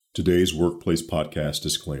Today's Workplace Podcast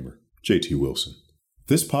disclaimer. JT Wilson.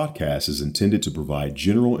 This podcast is intended to provide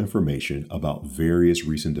general information about various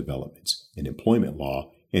recent developments in employment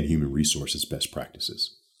law and human resources best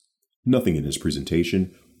practices. Nothing in this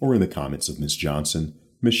presentation or in the comments of Ms. Johnson,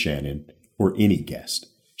 Ms. Shannon, or any guest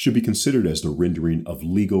should be considered as the rendering of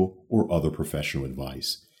legal or other professional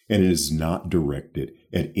advice, and it is not directed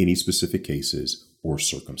at any specific cases or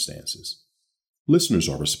circumstances. Listeners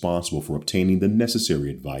are responsible for obtaining the necessary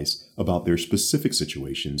advice about their specific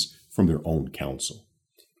situations from their own counsel.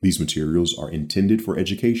 These materials are intended for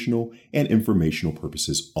educational and informational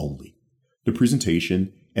purposes only. The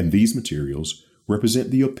presentation and these materials represent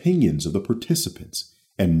the opinions of the participants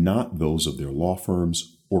and not those of their law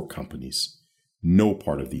firms or companies. No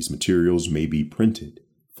part of these materials may be printed,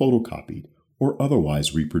 photocopied, or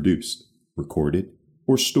otherwise reproduced, recorded,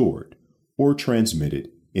 or stored, or transmitted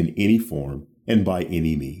in any form and by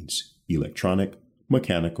any means, electronic,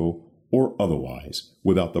 mechanical, or otherwise,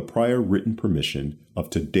 without the prior written permission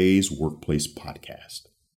of today's Workplace Podcast.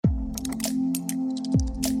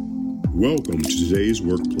 Welcome to Today's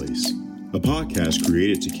Workplace, a podcast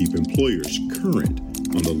created to keep employers current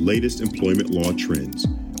on the latest employment law trends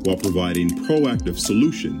while providing proactive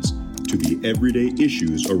solutions to the everyday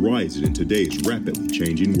issues arising in today's rapidly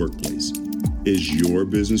changing workplace. Is your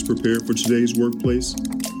business prepared for today's workplace?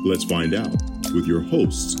 Let's find out with your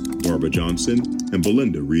hosts, Barbara Johnson and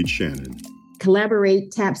Belinda Reed Shannon.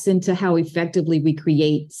 Collaborate taps into how effectively we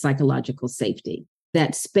create psychological safety.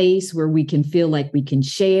 That space where we can feel like we can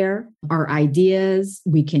share our ideas,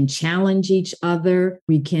 we can challenge each other,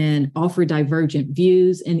 we can offer divergent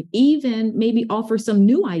views, and even maybe offer some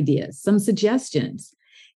new ideas, some suggestions.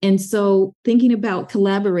 And so thinking about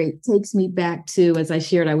Collaborate takes me back to, as I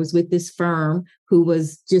shared, I was with this firm who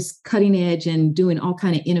was just cutting edge and doing all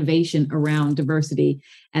kind of innovation around diversity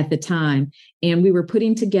at the time. And we were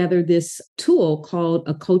putting together this tool called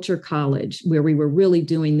a culture college, where we were really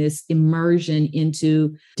doing this immersion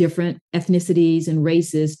into different ethnicities and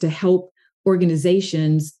races to help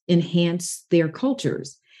organizations enhance their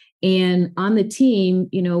cultures. And on the team,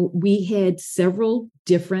 we had several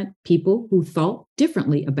different people who thought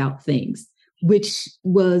differently about things, which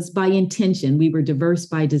was by intention. We were diverse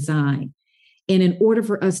by design. And in order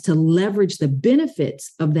for us to leverage the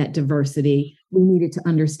benefits of that diversity, we needed to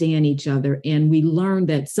understand each other. And we learned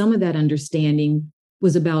that some of that understanding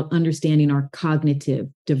was about understanding our cognitive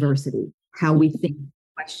diversity, how we think,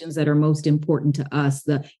 questions that are most important to us,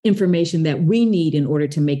 the information that we need in order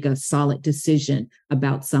to make a solid decision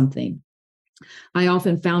about something. I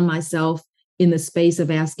often found myself in the space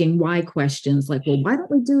of asking why questions, like, well, why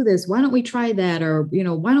don't we do this? Why don't we try that? Or,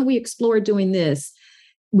 why don't we explore doing this?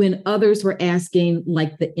 When others were asking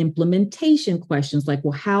like the implementation questions, like,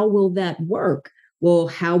 well, how will that work? Well,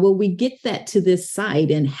 how will we get that to this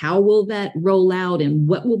site? And how will that roll out? And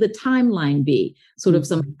what will the timeline be? Sort of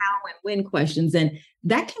some how and when questions. And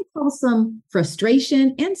that can cause some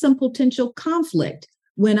frustration and some potential conflict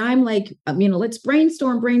when I'm like, let's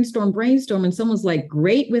brainstorm. And someone's like,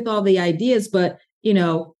 great with all the ideas, but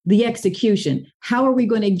the execution. How are we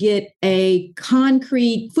going to get a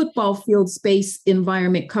concrete football field space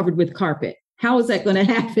environment covered with carpet? How is that going to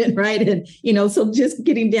happen, right? And, so just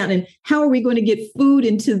getting down, and how are we going to get food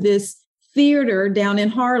into this theater down in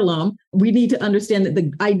Harlem? We need to understand that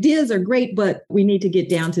the ideas are great, but we need to get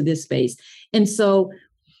down to this space. And so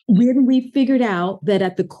when we figured out that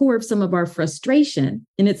at the core of some of our frustration,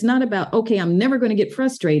 and it's not about, okay, I'm never going to get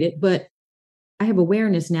frustrated, but I have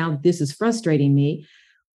awareness now that this is frustrating me.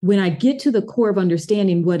 When I get to the core of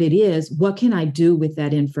understanding what it is, what can I do with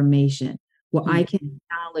that information? Well, I can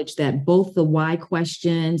acknowledge that both the why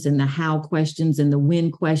questions and the how questions and the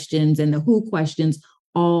when questions and the who questions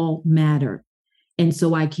all matter. And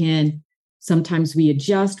so I can sometimes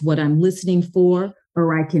readjust what I'm listening for,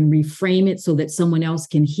 or I can reframe it so that someone else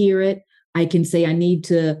can hear it. I can say I need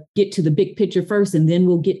to get to the big picture first, and then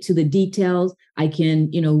we'll get to the details. I can,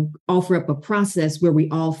 offer up a process where we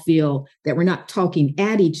all feel that we're not talking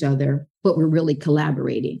at each other, but we're really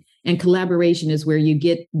collaborating. And collaboration is where you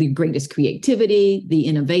get the greatest creativity, the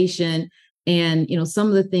innovation. And, some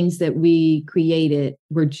of the things that we created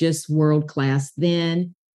were just world-class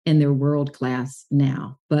then, and they're world-class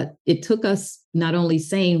now. But it took us not only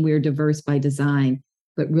saying we're diverse by design,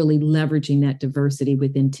 but really leveraging that diversity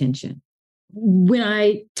with intention. When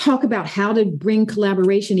I talk about how to bring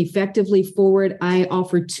collaboration effectively forward, I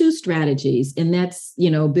offer two strategies. And that's,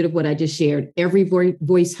 a bit of what I just shared. Every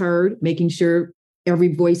voice heard, making sure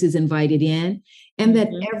every voice is invited in, and that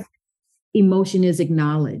every emotion is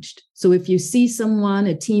acknowledged. So if you see someone,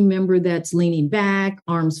 a team member that's leaning back,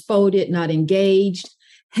 arms folded, not engaged,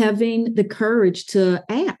 having the courage to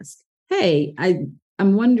ask, hey,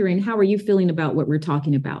 I'm wondering, how are you feeling about what we're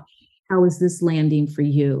talking about? How is this landing for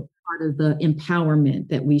you? Part of the empowerment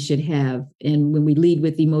that we should have. And when we lead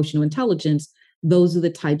with emotional intelligence, those are the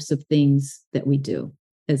types of things that we do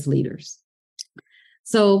as leaders.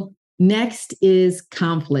 So next is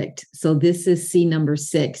conflict. So this is C number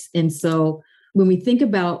 6. And so when we think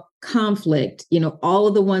about conflict, all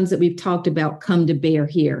of the ones that we've talked about come to bear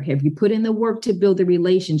here. Have you put in the work to build a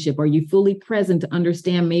relationship? Are you fully present to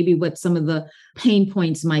understand maybe what some of the pain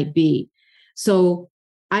points might be? So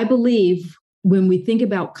I believe when we think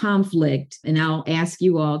about conflict, and I'll ask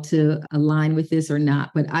you all to align with this or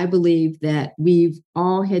not, but I believe that we've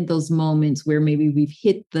all had those moments where maybe we've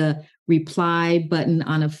hit the reply button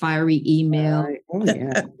on a fiery email. Right. Oh,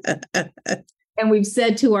 yeah. And we've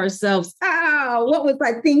said to ourselves, what was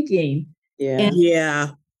I thinking?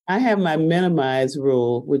 Yeah. I have my minimize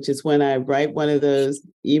rule, which is when I write one of those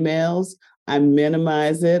emails, I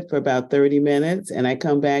minimize it for about 30 minutes and I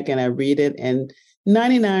come back and I read it. And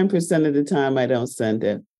 99% of the time I don't send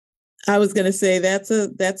it. I was going to say that's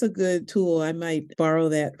a good tool. I might borrow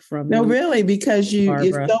that from No, you, really, because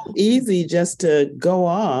it's so easy just to go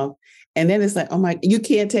off. And then it's like, oh my, you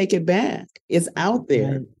can't take it back. It's out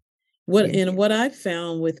there. Right. What I've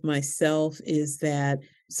found with myself is that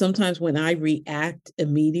sometimes when I react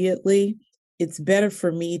immediately, it's better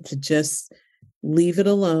for me to just leave it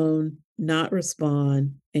alone, not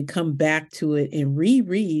respond, and come back to it and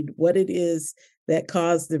reread what it is that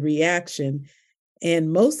caused the reaction.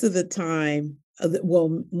 And most of the time,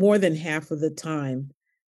 more than half of the time,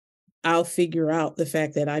 I'll figure out the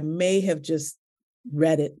fact that I may have just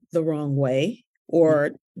read it the wrong way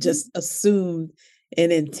or just assumed an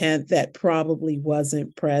intent that probably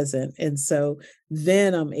wasn't present. And so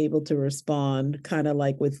then I'm able to respond kind of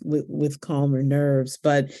like with calmer nerves,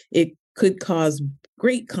 but it could cause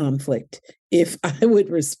great conflict if I would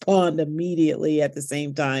respond immediately at the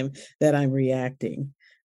same time that I'm reacting.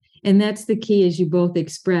 And that's the key, as you both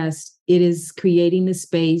expressed. It is creating the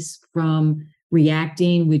space from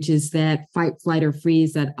reacting, which is that fight, flight, or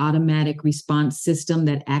freeze, that automatic response system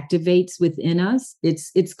that activates within us.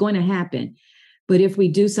 It's going to happen. But if we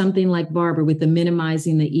do something like Barbara with the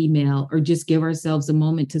minimizing the email, or just give ourselves a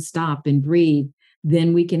moment to stop and breathe,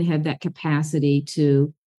 then we can have that capacity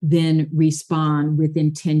to then respond with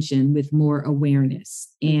intention, with more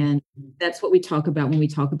awareness. And that's what we talk about when we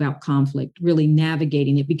talk about conflict, really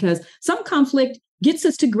navigating it, because some conflict gets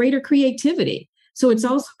us to greater creativity. So it's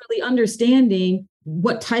also really understanding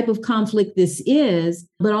what type of conflict this is,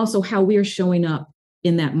 but also how we're showing up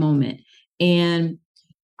in that moment. And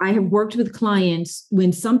I have worked with clients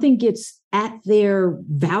when something gets at their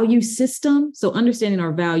value system. So understanding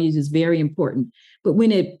our values is very important. But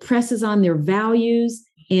when it presses on their values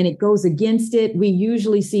and it goes against it, we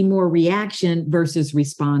usually see more reaction versus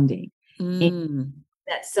responding. And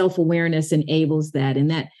that self-awareness enables that. And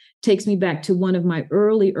that takes me back to one of my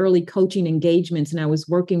early coaching engagements. And I was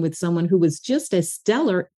working with someone who was just a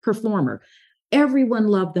stellar performer. Everyone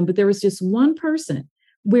loved them, but there was just one person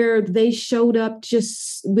where they showed up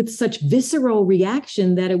just with such visceral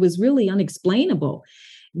reaction that it was really unexplainable.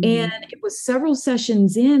 And it was several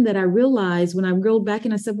sessions in that I realized, when I rolled back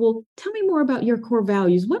and I said, well, tell me more about your core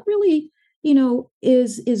values. What really,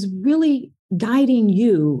 is really guiding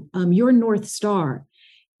you, your North Star?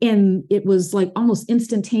 And it was like almost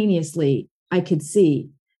instantaneously, I could see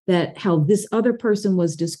that how this other person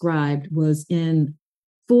was described was in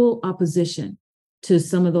full opposition to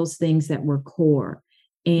some of those things that were core.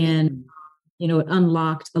 And, it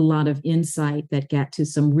unlocked a lot of insight that got to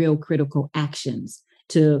some real critical actions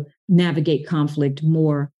to navigate conflict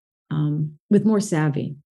more, with more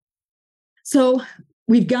savvy. So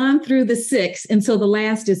we've gone through the 6. And so the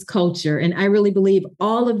last is culture. And I really believe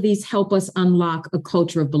all of these help us unlock a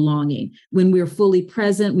culture of belonging. When we're fully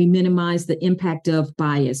present, we minimize the impact of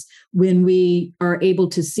bias. When we are able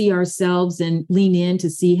to see ourselves and lean in to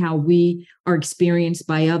see how we are experienced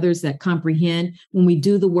by others that comprehend, when we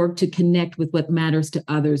do the work to connect with what matters to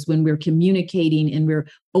others, when we're communicating and we're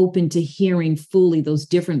open to hearing fully those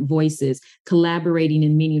different voices, collaborating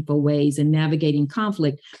in meaningful ways and navigating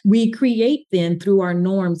conflict, we create then through our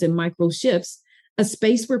norms and micro shifts, a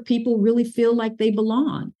space where people really feel like they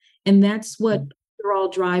belong. And that's what we're all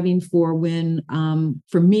driving for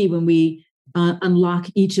for me, when we unlock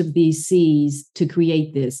each of these C's to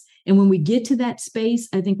create this. And when we get to that space,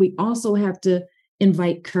 I think we also have to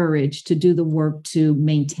invite courage to do the work to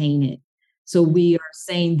maintain it. So we are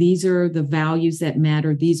saying, these are the values that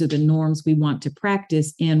matter. These are the norms we want to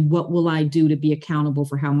practice. And what will I do to be accountable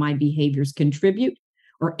for how my behaviors contribute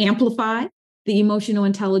or amplify the emotional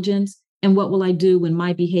intelligence And what will I do when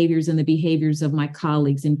my behaviors and the behaviors of my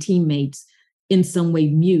colleagues and teammates in some way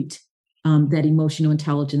mute that emotional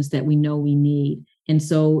intelligence that we know we need? And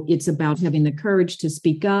so it's about having the courage to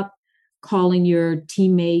speak up, calling your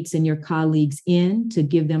teammates and your colleagues in to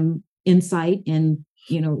give them insight and,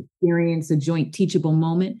 experience a joint teachable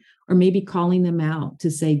moment, or maybe calling them out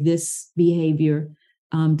to say this behavior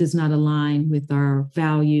does not align with our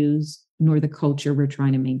values nor the culture we're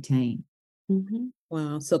trying to maintain. Mm-hmm.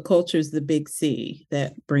 Wow. So culture is the big C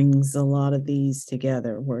that brings a lot of these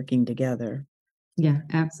together, working together. Yeah,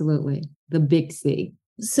 absolutely. The big C.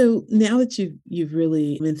 So now that you've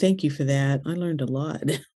really, and thank you for that. I learned a lot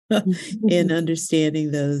in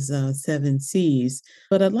understanding those 7 C's.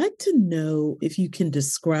 But I'd like to know if you can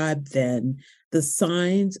describe then the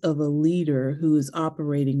signs of a leader who is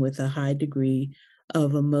operating with a high degree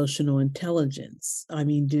of emotional intelligence. I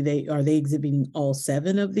mean, are they exhibiting all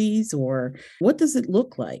 7 of these, or what does it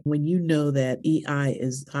look like when you know that EI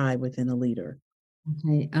is high within a leader?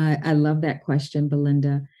 Okay, I love that question,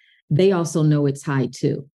 Belinda. They also know it's high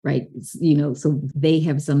too, right? So they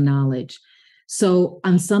have some knowledge. So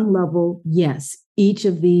on some level, yes, each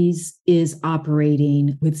of these is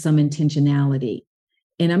operating with some intentionality.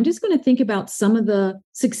 And I'm just going to think about some of the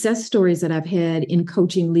success stories that I've had in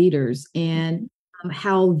coaching leaders and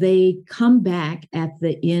how they come back at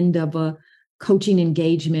the end of a coaching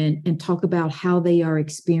engagement and talk about how they are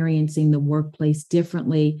experiencing the workplace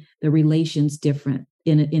differently, the relations different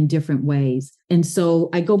in different ways. And so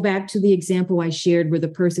I go back to the example I shared where the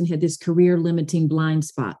person had this career limiting blind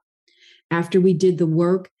spot. After we did the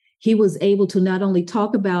work, he was able to not only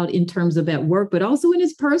talk about in terms of at work, but also in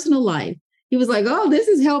his personal life. He was like, oh, this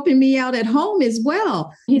is helping me out at home as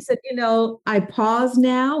well. He said, I pause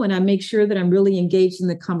now and I make sure that I'm really engaged in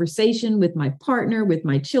the conversation with my partner, with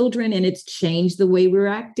my children, and it's changed the way we're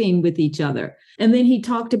acting with each other. And then he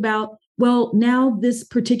talked about, well, now this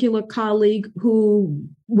particular colleague who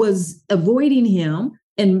was avoiding him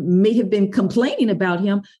and may have been complaining about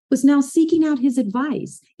him was now seeking out his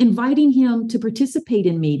advice, inviting him to participate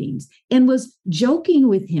in meetings, and was joking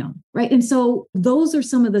with him, right? And so those are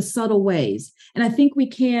some of the subtle ways. And I think we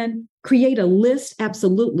can create a list,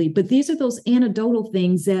 absolutely. But these are those anecdotal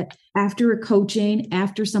things that after a coaching,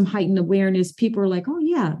 after some heightened awareness, people are like, oh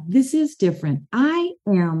yeah, this is different. I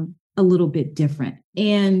am a little bit different.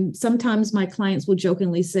 And sometimes my clients will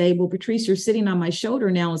jokingly say, well, Patrice, you're sitting on my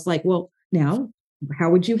shoulder now. It's like, well, now,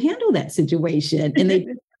 how would you handle that situation? And they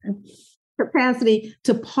capacity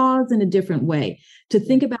to pause in a different way, to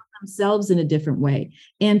think about themselves in a different way,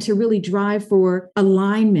 and to really drive for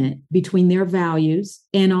alignment between their values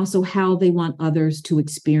and also how they want others to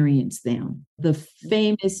experience them. The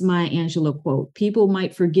famous Maya Angelou quote, people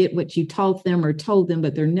might forget what you taught them or told them,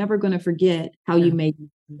 but they're never going to forget how you made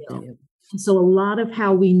them feel. So a lot of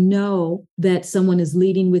how we know that someone is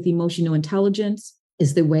leading with emotional intelligence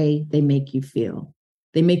is the way they make you feel.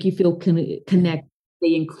 They make you feel connected.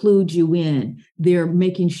 They include you in. They're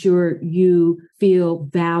making sure you feel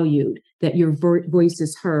valued, that your voice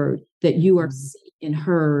is heard, that you are seen and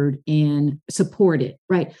heard and supported,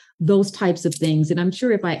 right? Those types of things. And I'm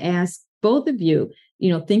sure if I ask both of you,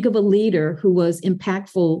 think of a leader who was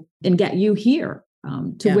impactful and got you here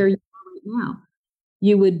to where you are right now.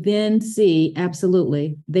 You would then see,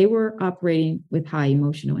 absolutely, they were operating with high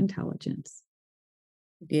emotional intelligence.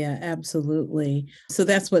 Yeah, absolutely. So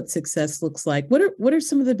that's what success looks like. What are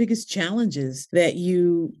some of the biggest challenges that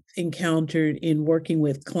you encountered in working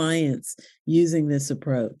with clients using this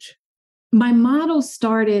approach? My model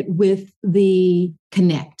started with the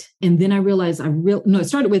connect. And then I realized it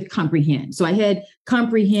started with comprehend. So I had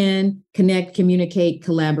comprehend, connect, communicate,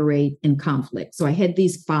 collaborate, and conflict. So I had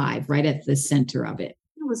these 5 right at the center of it.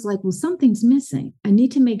 I was like, well, something's missing. I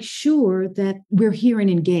need to make sure that we're here and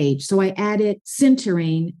engaged. So I added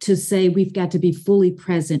centering to say we've got to be fully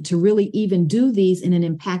present to really even do these in an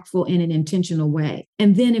impactful and an intentional way.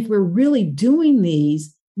 And then if we're really doing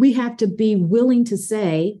these, we have to be willing to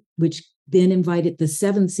say, which then invited the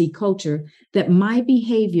 7C culture, that my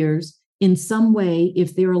behaviors in some way,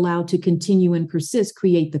 if they're allowed to continue and persist,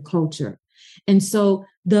 create the culture. And so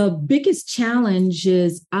the biggest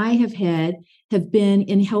challenges I have been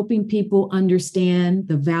in helping people understand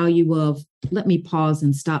the value of, let me pause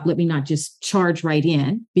and stop. Let me not just charge right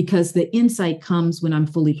in, because the insight comes when I'm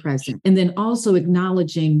fully present. And then also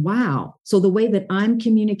acknowledging, wow, so the way that I'm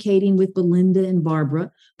communicating with Belinda and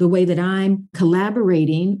Barbara, the way that I'm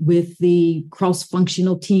collaborating with the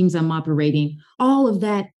cross-functional teams I'm operating, all of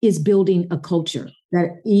that is building a culture.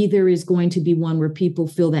 that either is going to be one where people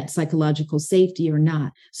feel that psychological safety or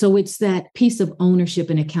not. So it's that piece of ownership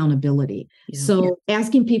and accountability. Yeah. So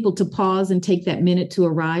asking people to pause and take that minute to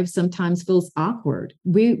arrive sometimes feels awkward.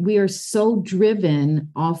 We are so driven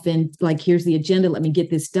often, like, here's the agenda, let me get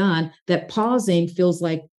this done, that pausing feels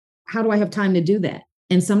like, how do I have time to do that?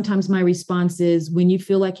 And sometimes my response is, when you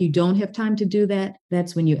feel like you don't have time to do that,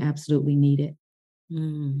 that's when you absolutely need it.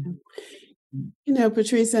 Mm.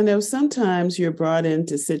 Patrice, I know sometimes you're brought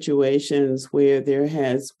into situations where there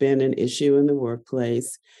has been an issue in the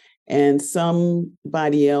workplace and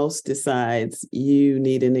somebody else decides you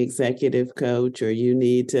need an executive coach or you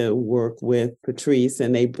need to work with Patrice,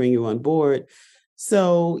 and they bring you on board.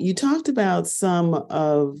 So you talked about some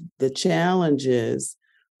of the challenges,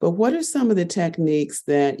 but what are some of the techniques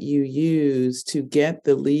that you use to get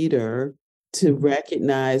the leader to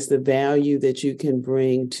recognize the value that you can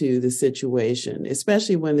bring to the situation,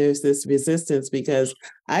 especially when there's this resistance, because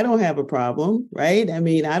I don't have a problem, right? I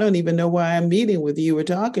mean, I don't even know why I'm meeting with you or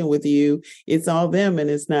talking with you. It's all them and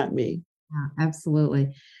it's not me. Yeah,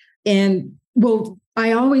 absolutely. And well,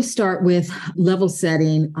 I always start with level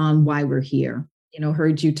setting on why we're here.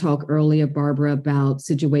 Heard you talk earlier, Barbara, about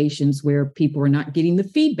situations where people are not getting the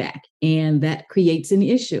feedback, and that creates an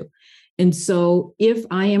issue. And so if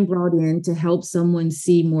I am brought in to help someone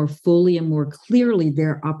see more fully and more clearly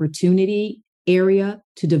their opportunity area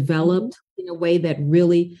to develop in a way that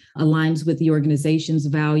really aligns with the organization's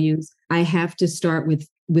values, I have to start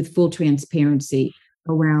with full transparency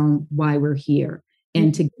around why we're here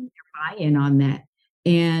and to get their buy-in on that.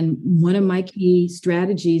 And one of my key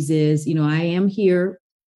strategies is, I am here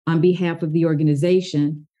on behalf of the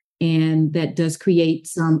organization, and that does create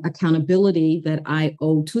some accountability that I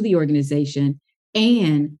owe to the organization.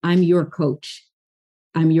 And I'm your coach.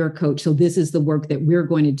 So this is the work that we're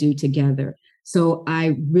going to do together. So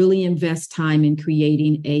I really invest time in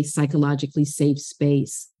creating a psychologically safe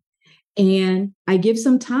space. And I give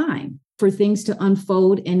some time for things to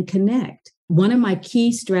unfold and connect. One of my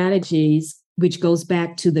key strategies, which goes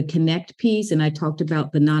back to the connect piece, and I talked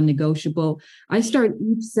about the non-negotiable. I start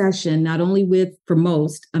each session not only with, for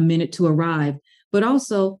most, a minute to arrive, but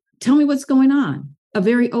also tell me what's going on. A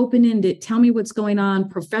very open-ended, tell me what's going on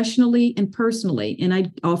professionally and personally. And I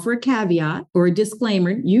offer a caveat or a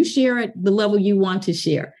disclaimer. You share at the level you want to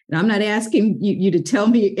share. And I'm not asking you to tell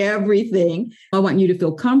me everything. I want you to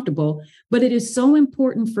feel comfortable. But it is so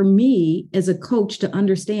important for me as a coach to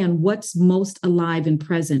understand what's most alive and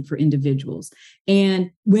present for individuals. And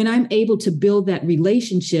when I'm able to build that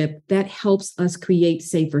relationship, that helps us create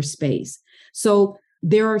safer space. So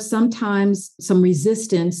there are sometimes some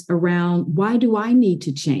resistance around, why do I need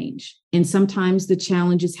to change? And sometimes the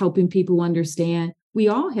challenge is helping people understand we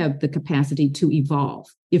all have the capacity to evolve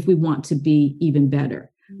if we want to be even better.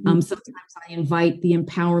 Sometimes I invite the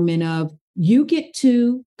empowerment of, you get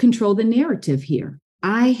to control the narrative here.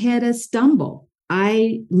 I had a stumble.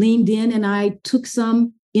 I leaned in and I took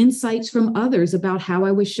some insights from others about how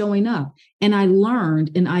I was showing up. And I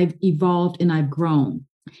learned and I've evolved and I've grown.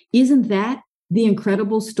 Isn't that the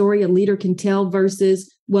incredible story a leader can tell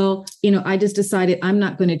versus, well, I just decided I'm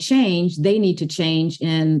not going to change. They need to change.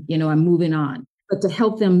 And, I'm moving on. But to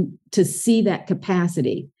help them to see that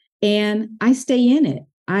capacity. And I stay in it.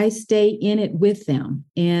 I stay in it with them.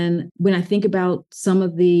 And when I think about some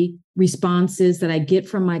of the responses that I get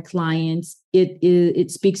from my clients,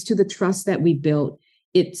 it speaks to the trust that we built.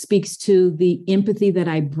 It speaks to the empathy that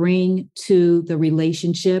I bring to the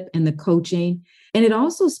relationship and the coaching. And it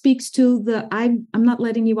also speaks to I'm not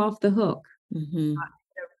letting you off the hook. Mm-hmm.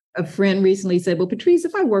 A friend recently said, well, Patrice,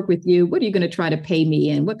 if I work with you, what are you going to try to pay me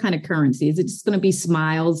in? What kind of currency? Is it just going to be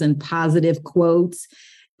smiles and positive quotes?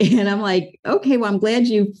 And I'm like, okay, well, I'm glad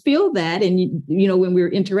you feel that. And, when we're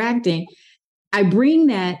interacting, I bring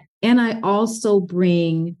that. And I also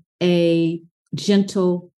bring a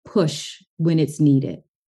gentle push when it's needed.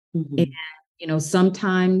 Mm-hmm. And,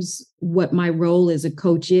 sometimes what my role as a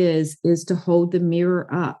coach is to hold the mirror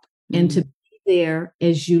up and to be there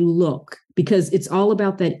as you look, because it's all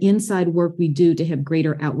about that inside work we do to have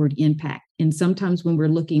greater outward impact. And sometimes when we're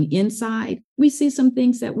looking inside, we see some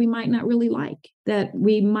things that we might not really like, that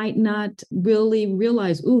we might not really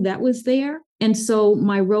realize, ooh, that was there. And so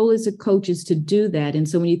my role as a coach is to do that. And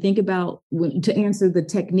so when you think about, to answer the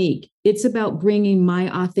technique, it's about bringing my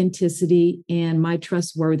authenticity and my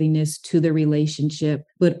trustworthiness to the relationship,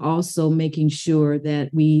 but also making sure that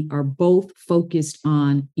we are both focused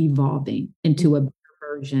on evolving into a better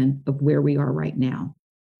version of where we are right now.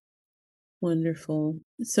 Wonderful.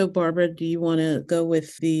 So, Barbara, do you want to go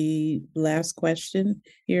with the last question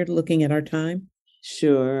here, looking at our time?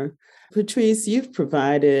 Sure. Patrice, you've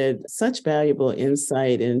provided such valuable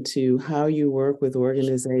insight into how you work with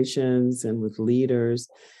organizations and with leaders.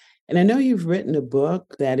 And I know you've written a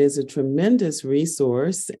book that is a tremendous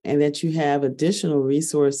resource and that you have additional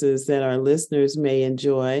resources that our listeners may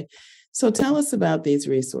enjoy. So tell us about these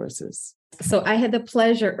resources. So I had the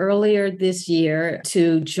pleasure earlier this year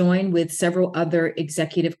to join with several other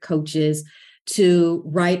executive coaches to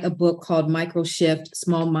write a book called Microshift: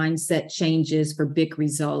 Small Mindset Changes for Big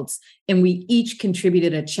Results. And we each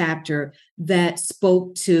contributed a chapter that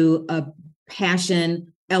spoke to a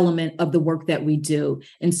passion element of the work that we do.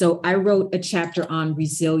 And so I wrote a chapter on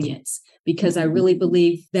resilience because I really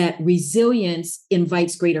believe that resilience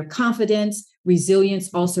invites greater confidence.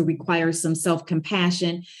 Resilience also requires some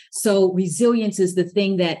self-compassion. So resilience is the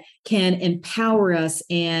thing that can empower us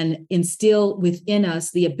and instill within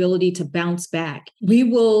us the ability to bounce back. We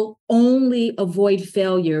will only avoid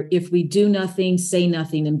failure if we do nothing, say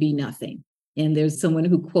nothing, and be nothing. And there's someone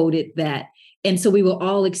who quoted that. And so we will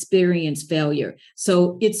all experience failure.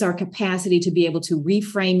 So it's our capacity to be able to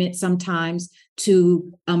reframe it sometimes,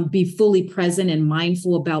 to be fully present and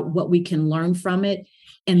mindful about what we can learn from it,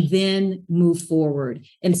 and then move forward.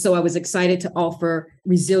 And so I was excited to offer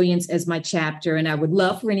resilience as my chapter. And I would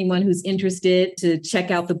love for anyone who's interested to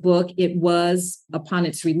check out the book. It was, upon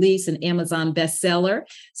its release, an Amazon bestseller.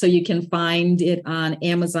 So you can find it on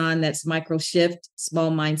Amazon. That's Microshift: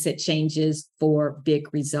 Small Mindset Changes for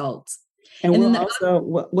Big Results. And we'll also,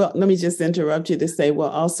 well, let me just interrupt you to say we'll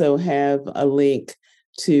also have a link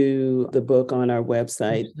to the book on our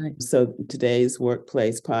website. Right. So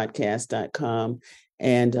todaysworkplacepodcast.com,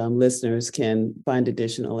 and listeners can find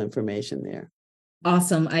additional information there.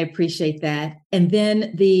 Awesome. I appreciate that. And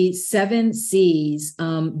then the 7 C's,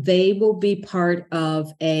 they will be part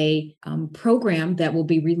of a program that will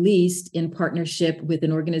be released in partnership with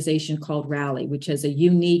an organization called Rally, which has a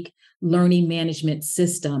unique learning management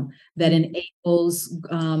system that enables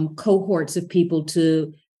cohorts of people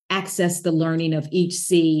to access the learning of each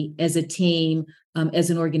C as a team, as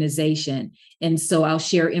an organization. And so I'll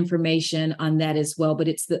share information on that as well. But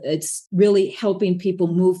it's really helping people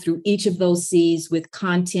move through each of those C's with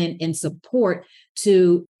content and support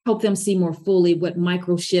to help them see more fully what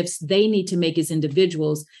micro shifts they need to make as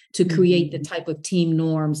individuals to create the type of team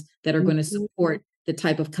norms that are going to support the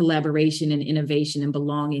type of collaboration and innovation and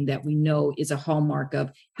belonging that we know is a hallmark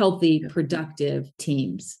of healthy, productive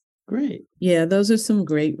teams. Great. Yeah, those are some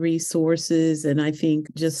great resources, and I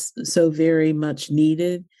think just so very much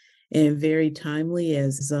needed and very timely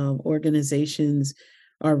as organizations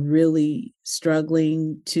are really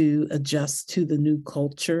struggling to adjust to the new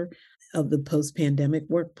culture of the post-pandemic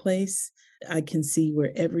workplace. I can see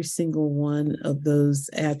where every single one of those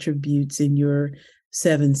attributes in your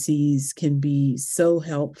 7 C's can be so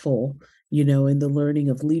helpful, in the learning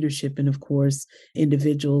of leadership. And of course,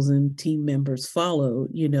 individuals and team members follow,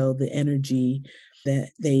 the energy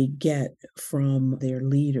that they get from their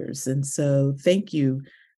leaders. And so thank you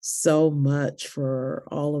so much for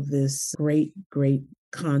all of this great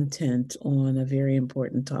content on a very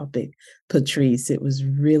important topic, Patrice. It was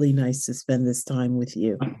really nice to spend this time with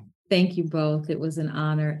you. Thank you both. It was an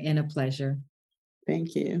honor and a pleasure.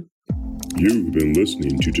 Thank you. You've been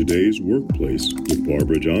listening to Today's Workplace with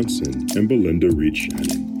Barbara Johnson and Belinda Reed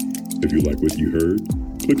Shannon. If you like what you heard,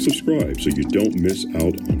 click subscribe so you don't miss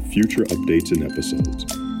out on future updates and episodes.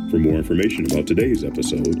 For more information about today's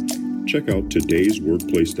episode, check out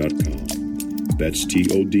todaysworkplace.com. That's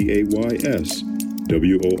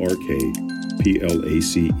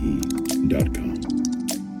TODAYSWORKPLACE.com.